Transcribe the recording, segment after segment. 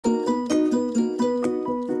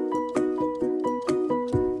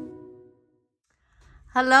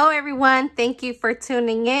Hello everyone, thank you for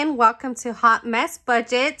tuning in. Welcome to Hot Mess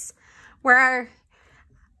Budgets, where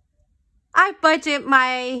I budget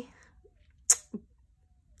my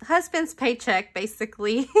husband's paycheck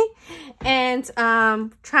basically and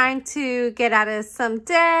trying to get out of some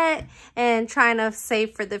debt and trying to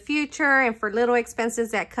save for the future and for little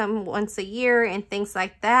expenses that come once a year and things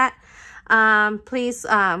like that. Please,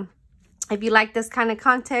 if you like this kind of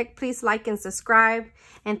content, please like and subscribe.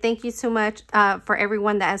 And thank you so much for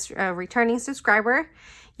everyone that is a returning subscriber.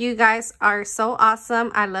 You guys are so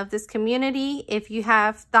awesome. I love this community. If you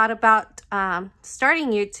have thought about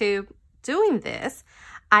starting YouTube, doing this,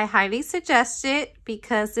 I highly suggest it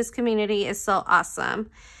because this community is so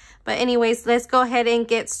awesome. But anyways, let's go ahead and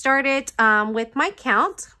get started with my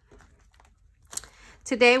count.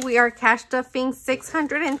 Today we are cash stuffing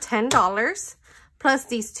 $610 plus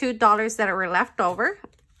these $2 that are left over.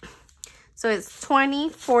 So it's 20,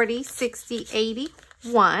 40, 60,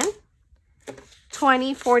 81,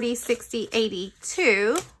 20, 40, 60,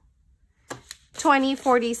 82, 20,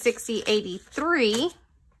 40, 60, 83,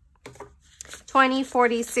 20,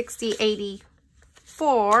 40, 60,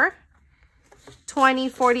 84, 20,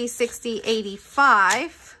 40, 60,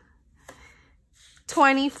 85,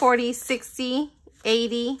 20, 40, 60,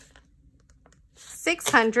 80,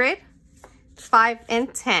 600, 5,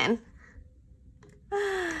 and 10.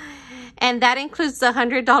 And that includes the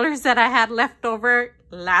 $100 that I had left over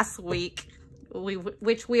last week,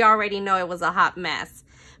 which we already know it was a hot mess.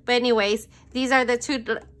 But anyways, these are the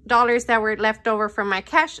 $2 that were left over from my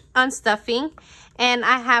cash unstuffing. And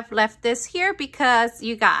I have left this here because,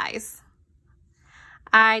 you guys,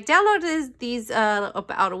 I downloaded these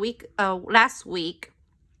about a week, last week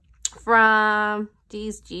from,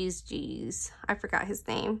 I forgot his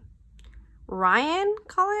name. Ryan,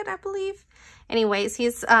 call it, I believe. Anyways,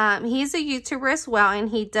 he's a YouTuber as well, and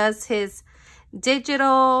he does his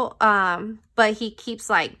digital, but he keeps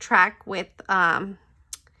like track with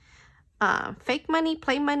fake money,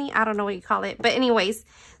 play money, I don't know what you call it. But anyways,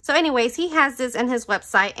 he has this in his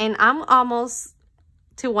website, and I'm almost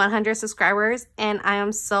to 100 subscribers, and I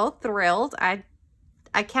am so thrilled. I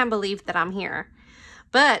can't believe that I'm here.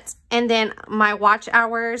 And then my watch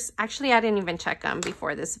hours, actually I didn't even check them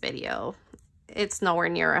before this video. It's nowhere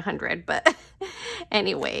near 100, but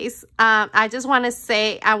anyways, I just want to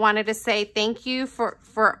say, I wanted to say thank you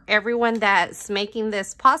for everyone that's making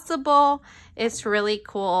this possible. It's really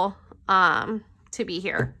cool to be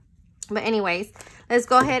here. But anyways, let's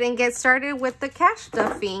go ahead and get started with the cash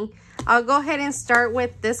stuffing. I'll go ahead and start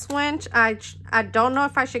with this one. I don't know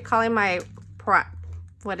if I should call it my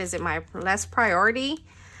my less priority.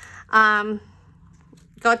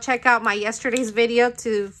 Go check out my yesterday's video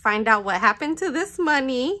to find out what happened to this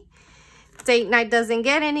money. Date night doesn't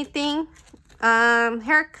get anything.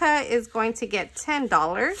 Haircut is going to get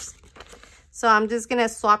 $10. So I'm just going to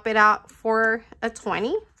swap it out for a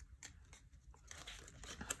 20.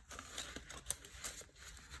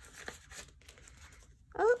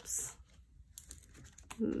 Oops.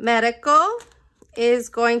 Medical is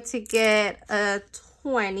going to get a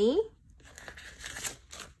 20.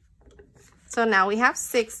 So now we have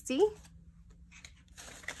 60.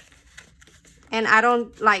 And I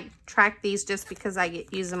don't like track these just because I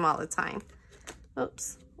use them all the time.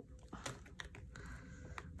 Oops.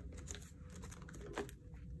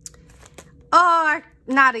 Oh,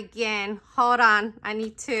 not again. Hold on. I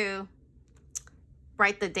need to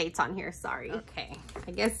write the dates on here. Sorry. Okay.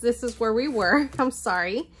 I guess this is where we were. I'm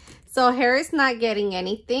sorry. So hair is not getting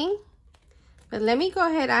anything. But let me go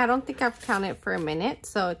ahead. I don't think I've counted for a minute.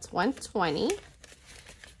 So it's 120.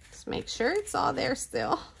 Just make sure it's all there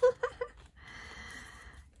still.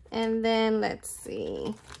 And then let's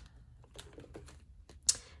see.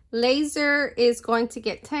 Laser is going to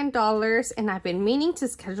get $10. And I've been meaning to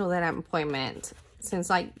schedule that appointment since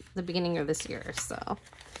like the beginning of this year. So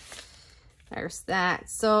there's that.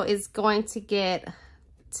 So it's going to get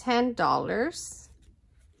 $10.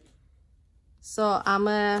 So I'm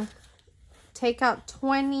going to take out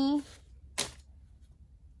 20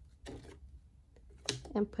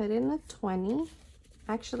 and put in a 20.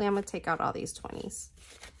 Actually, I'm going to take out all these 20s.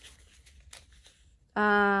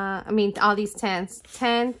 All these 10s.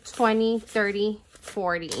 10, 20, 30,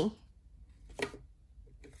 40.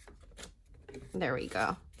 There we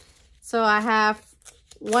go. So I have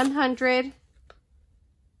 100.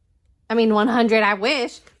 I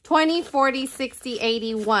wish. 20, 40, 60,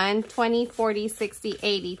 81, 20, 40, 60,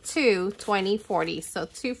 82, 20, 40. So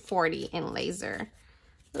 240 in laser.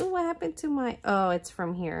 Ooh, what happened to my... Oh, it's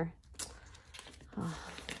from here. Oh.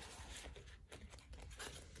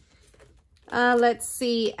 Let's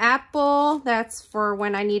see, Apple, that's for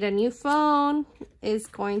when I need a new phone, is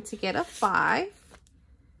going to get a 5.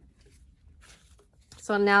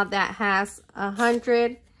 So now that has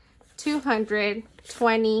 100, 200,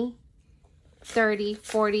 20, 30,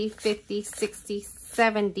 40, 50, 60,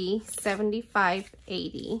 70, 75,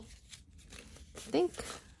 80. I think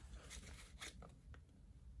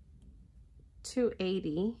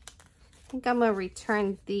 280. I think I'm gonna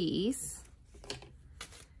return these.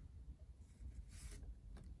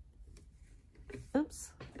 Oops.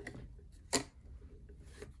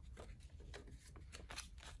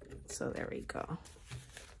 So there we go.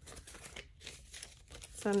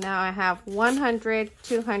 So now I have 100,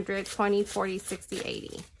 200, 20, 40, 60,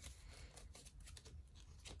 80.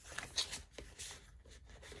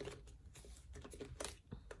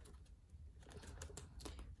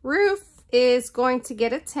 Roof is going to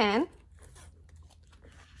get a 10.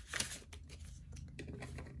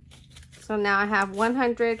 So now I have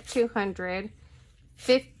 100, 200,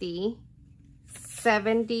 50,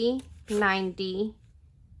 70, 90,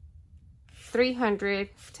 300,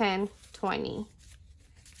 10, 20.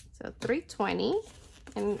 So 320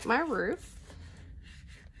 in my roof.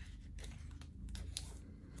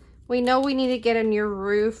 We know we need to get a new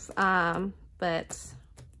roof, but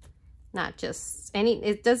not just any,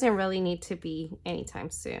 it doesn't really need to be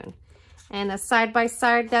anytime soon. And a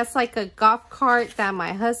side-by-side, that's like a golf cart that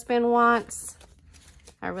my husband wants.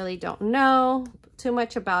 I really don't know too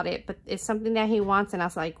much about it, but it's something that he wants, and I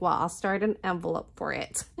was like, well, I'll start an envelope for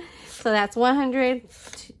it. So that's 100,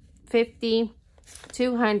 50,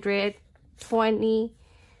 200, 20,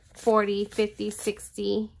 40, 50,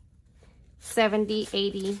 60, 70,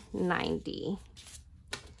 80, 90.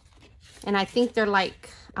 And I think they're like,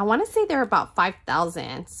 I want to say they're about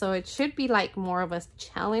 5,000. So it should be like more of a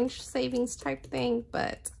challenge savings type thing,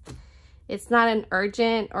 but it's not an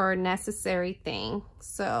urgent or necessary thing.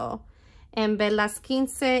 So, and Belas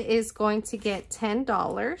Quince is going to get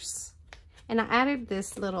 $10. And I added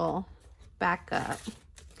this little backup.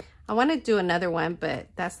 I want to do another one, but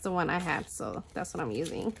that's the one I had, so that's what I'm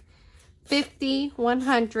using. 50,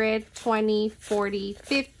 100, 20, 40,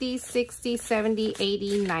 50, 60, 70,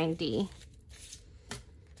 80, 90.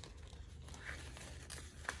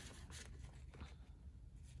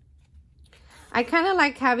 I kind of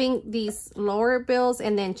like having these lower bills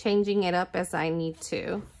and then changing it up as I need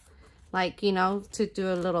to. Like, you know, to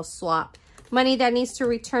do a little swap. Money that needs to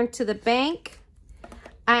return to the bank.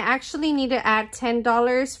 I actually need to add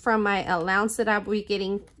 $10 from my allowance that I'll be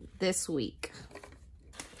getting this week.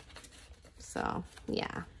 So,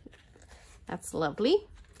 yeah. That's lovely.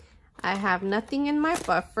 I have nothing in my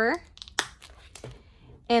buffer.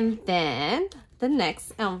 And then the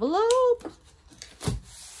next envelope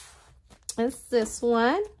is this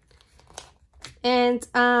one. And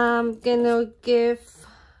I'm gonna give,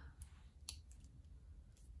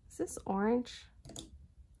 is this orange?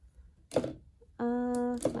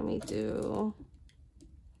 Let me do,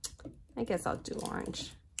 I guess I'll do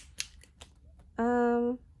orange.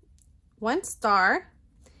 1 star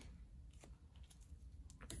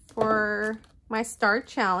for my star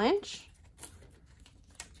challenge.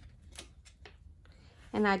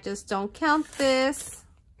 And I just don't count this.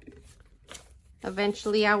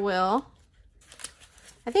 Eventually I will.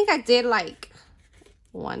 I think I did like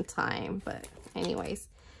one time, but anyways.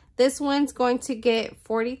 This one's going to get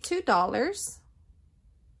 $42.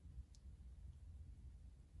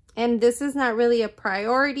 And this is not really a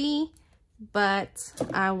priority, but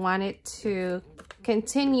I wanted to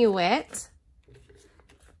continue it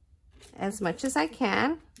as much as I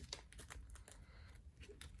can.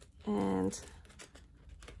 And,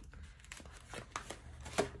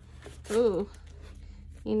 ooh,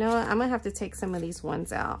 you know what? I'm gonna have to take some of these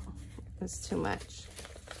ones out. It's too much.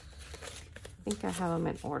 I think I have them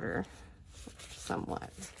in order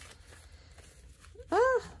somewhat.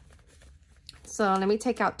 So let me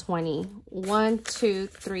take out 20. 1, 2,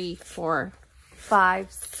 3, 4,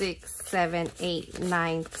 5, 6, 7, 8,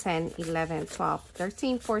 9, 10, 11, 12,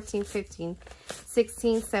 13, 14, 15,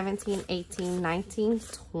 16, 17, 18, 19,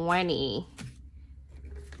 20.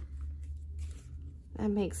 That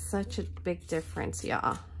makes such a big difference,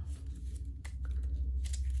 y'all.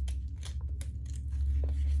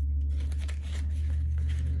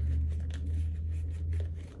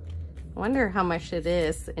 I wonder how much it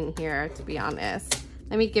is in here, to be honest.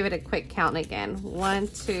 Let me give it a quick count again. 1,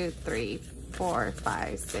 2, 3, 4,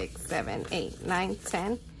 5, 6, 7, 8, 9,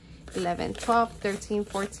 10, 11, 12, 13,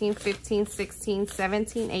 14, 15, 16,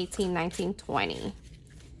 17, 18, 19, 20.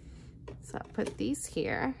 So I'll put these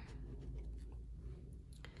here.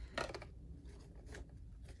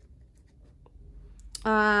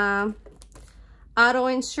 Auto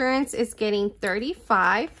insurance is getting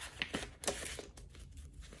 $35.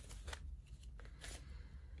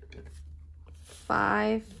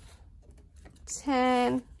 $5,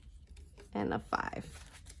 $10, and a $5.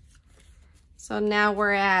 So now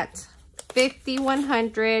we're at 50,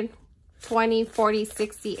 100, 20, 40,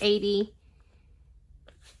 60, 80,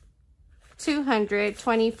 200,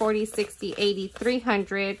 20, 40, 60, 80,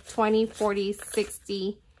 300, 20, 40,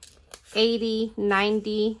 60, 80,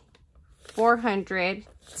 90, 400,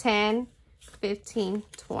 10, 15,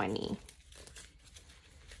 20.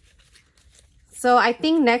 So I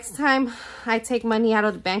think next time I take money out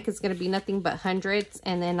of the bank, it's going to be nothing but hundreds.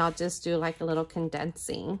 And then I'll just do like a little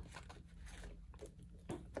condensing.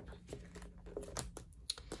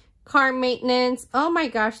 Car maintenance. Oh my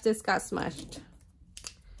gosh, this got smushed.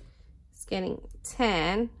 It's getting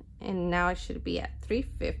 10. And now it should be at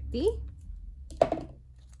 350.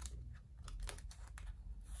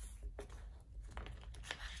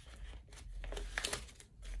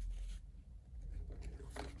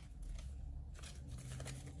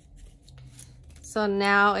 So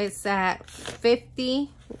now it's at 50,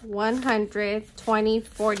 100, 20,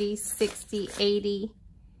 40, 60, 80,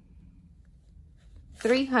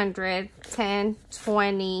 300, 10,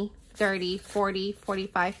 20, 30, 40,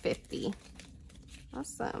 45, 50.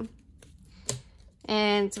 Awesome.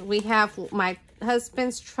 And we have my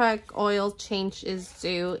husband's truck oil change is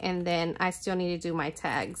due, and then I still need to do my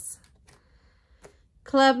tags.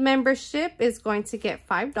 Club membership is going to get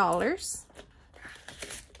 $5.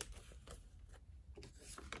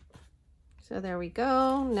 So there we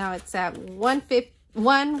go. Now it's at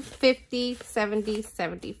 150, 70,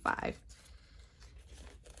 75.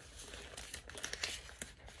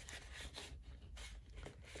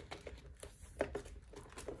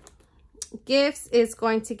 Gifts is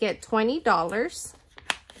going to get $20.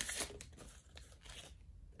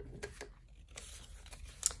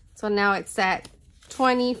 So now it's at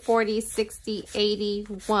 20, 40, 60, 80,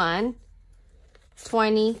 1,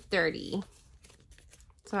 20, 30.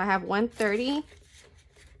 So I have 130.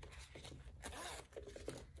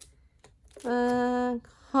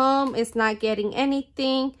 Home is not getting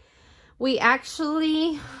anything. We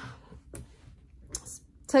actually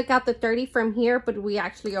took out the 30 from here, but we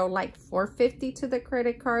actually owe like $450 to the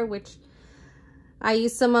credit card, which I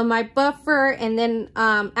used some of my buffer. And then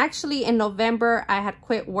actually in November I had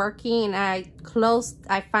quit working, and I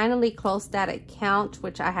finally closed that account,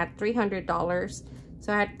 which I had $300.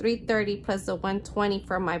 So I had $330 plus the $120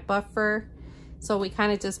 for my buffer. So we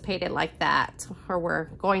kind of just paid it like that, or we're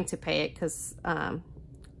going to pay it, because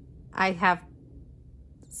I have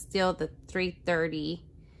still the $330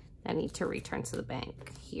 I need to return to the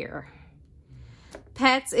bank here.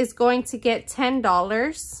 Pets is going to get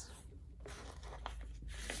 $10.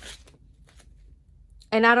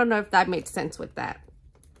 And I don't know if that made sense with that.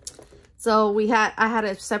 So I had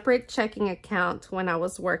a separate checking account when I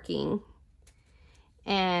was working,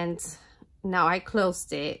 and now I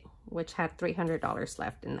closed it, which had $300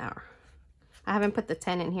 left in there. I haven't put the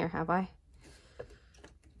 10 in here, have I?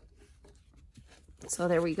 So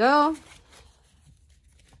there we go.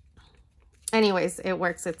 Anyways, it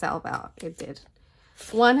works itself out. It did.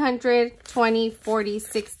 100, 20, 40,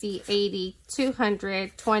 60, 80,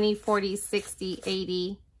 200, 20, 40, 60,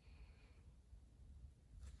 80,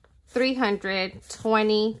 300,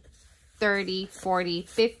 20, 30, 40,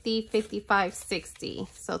 50, 55, 60.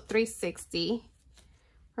 So 360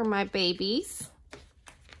 for my babies.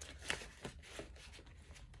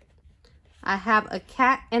 I have a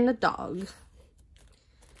cat and a dog.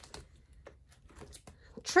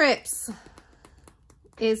 Trips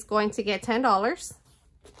is going to get $10.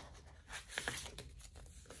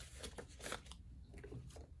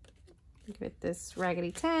 Give it this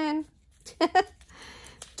raggedy 10.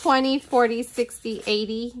 20, 40, 60,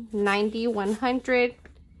 80, 90, 100,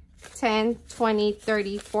 10, 20,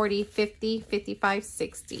 30, 40, 50, 55,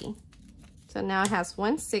 60. So now it has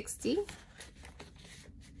 160.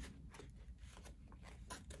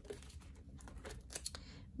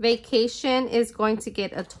 Vacation is going to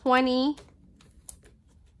get a 20.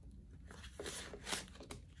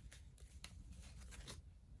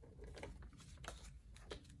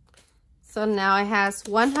 So now it has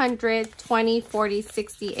 100, 20, 40,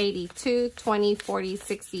 60, 82, 20, 40,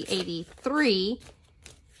 60, 83,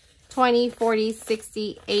 20, 40,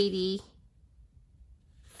 60,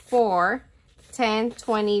 84, 10,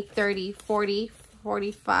 20, 30, 40,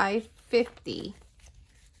 45, 50.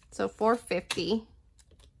 So 450.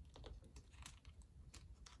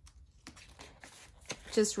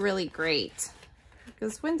 Just really great.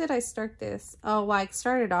 Because when did I start this? Oh, well, I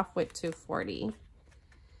started off with 240.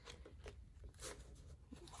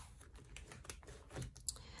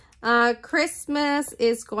 Christmas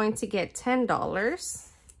is going to get $10.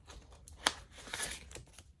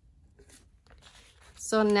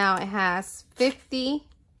 So now it has 50,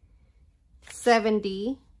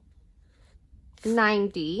 70,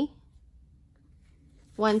 90,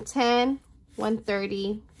 110,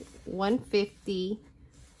 130, 150,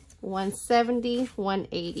 170,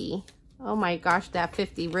 180. Oh my gosh, that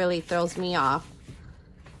 50 really throws me off.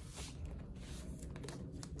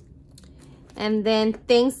 And then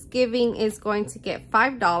Thanksgiving is going to get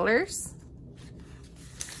 $5.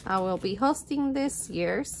 I will be hosting this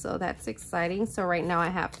year, so that's exciting. So right now I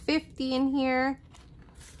have 50 in here.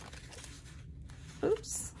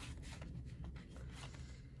 Oops.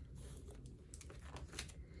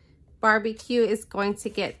 Barbecue is going to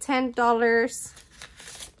get $10.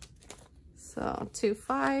 So 2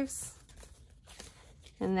 5s.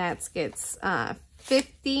 And that gets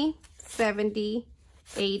 50, 70,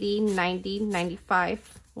 80, 90,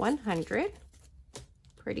 95, 100.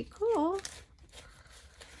 Pretty cool.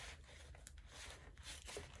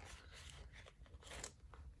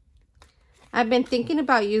 I've been thinking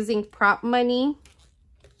about using prop money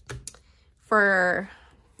for,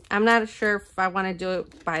 I'm not sure if I want to do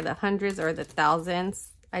it by the hundreds or the thousands.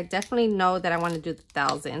 I definitely know that I want to do the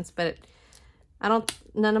thousands, but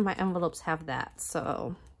none of my envelopes have that,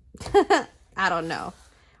 so I don't know.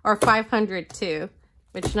 Or 500 too,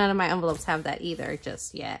 which none of my envelopes have that either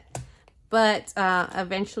just yet. But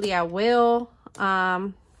eventually I will.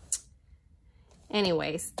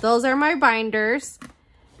 Anyways, those are my binders.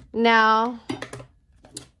 Now,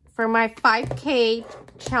 for my 5K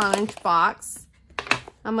challenge box,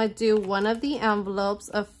 I'm going to do one of the envelopes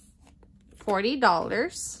of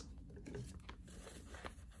 $40.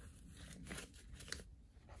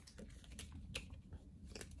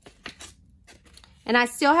 And I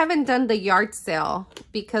still haven't done the yard sale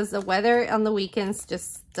because the weather on the weekends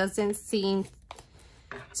just doesn't seem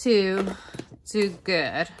to do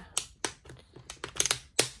good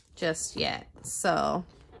just yet. So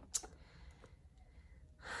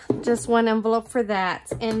just one envelope for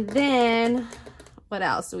that. And then what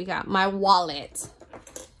else do we got? My wallet.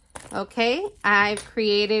 Okay, I've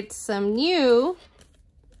created some new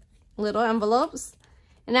little envelopes,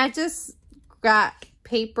 and I just got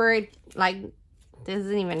paper, like,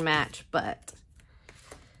 doesn't even match, but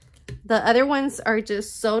the other ones are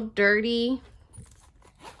just so dirty.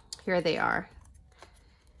 Here they are.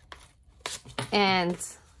 And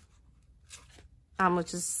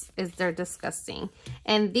they're disgusting.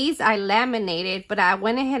 And these I laminated, but I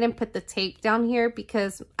went ahead and put the tape down here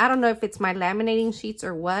because I don't know if it's my laminating sheets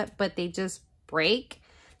or what, but they just break.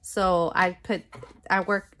 So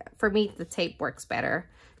for me, the tape works better.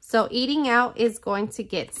 So Eating Out is going to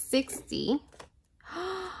get 60.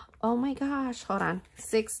 Oh my gosh, hold on.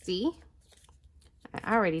 60.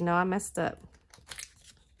 I already know I messed up.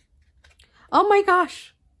 Oh my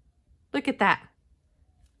gosh. Look at that.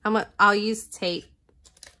 I'll use tape,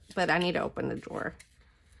 but I need to open the drawer.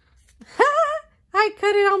 I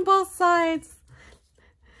cut it on both sides.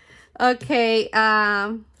 Okay,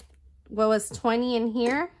 what was 20 in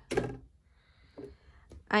here?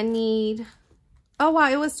 I need, oh wow,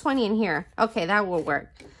 it was 20 in here. Okay, that will work.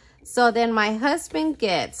 So then my husband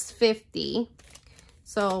gets 50.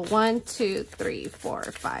 So 1, 2, 3, 4,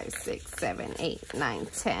 5, 6, 7, 8, 9,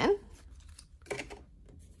 10.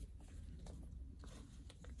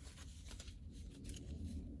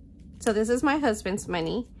 So this is my husband's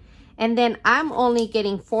money. And then I'm only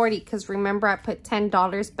getting 40 because remember I put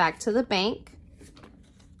 $10 back to the bank.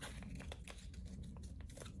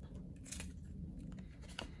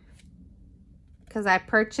 Because I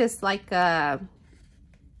purchased like a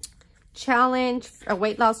challenge, a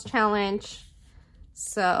weight loss challenge.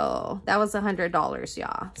 So that was $100,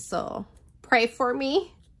 y'all. So pray for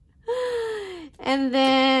me. And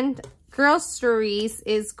then groceries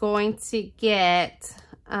is going to get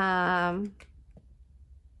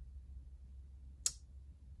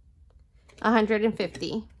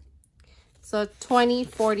 150. So 20,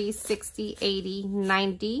 40, 60, 80,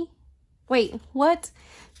 90. Wait, what?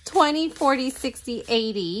 20, 40, 60,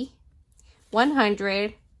 80,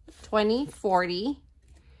 100, 20, 40,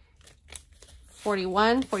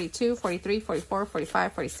 41, 42, 43, 44,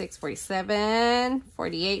 45, 46, 47,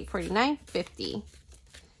 48, 49, 50.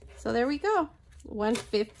 So there we go.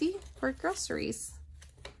 150 for groceries.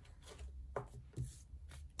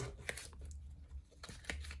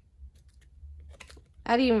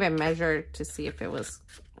 I didn't even measure to see if it was,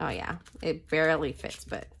 oh yeah, it barely fits,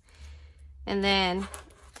 but. And then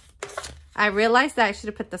I realized that I should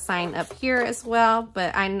have put the sign up here as well,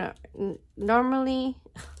 but I normally,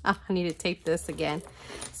 oh, I need to tape this again.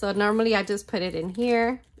 So normally I just put it in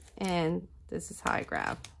here And this is how I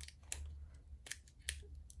grab.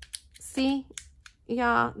 See,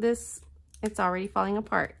 y'all, it's already falling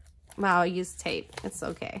apart. Well, I'll use tape. It's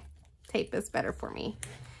okay. Tape is better for me.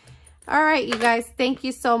 All right, you guys, thank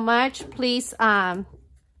you so much. Please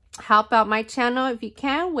help out my channel if you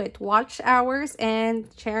can with watch hours and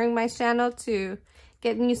sharing my channel to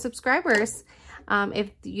get new subscribers.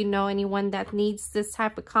 If you know anyone that needs this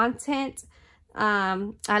type of content,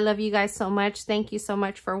 I love you guys so much. Thank you so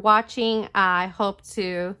much for watching. I hope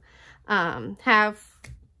to have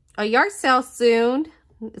a yard sale soon.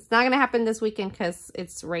 It's not going to happen this weekend because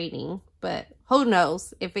it's raining, but who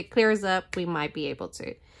knows? If it clears up, we might be able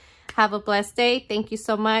to. Have a blessed day. Thank you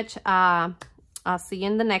so much. I'll see you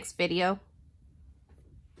in the next video.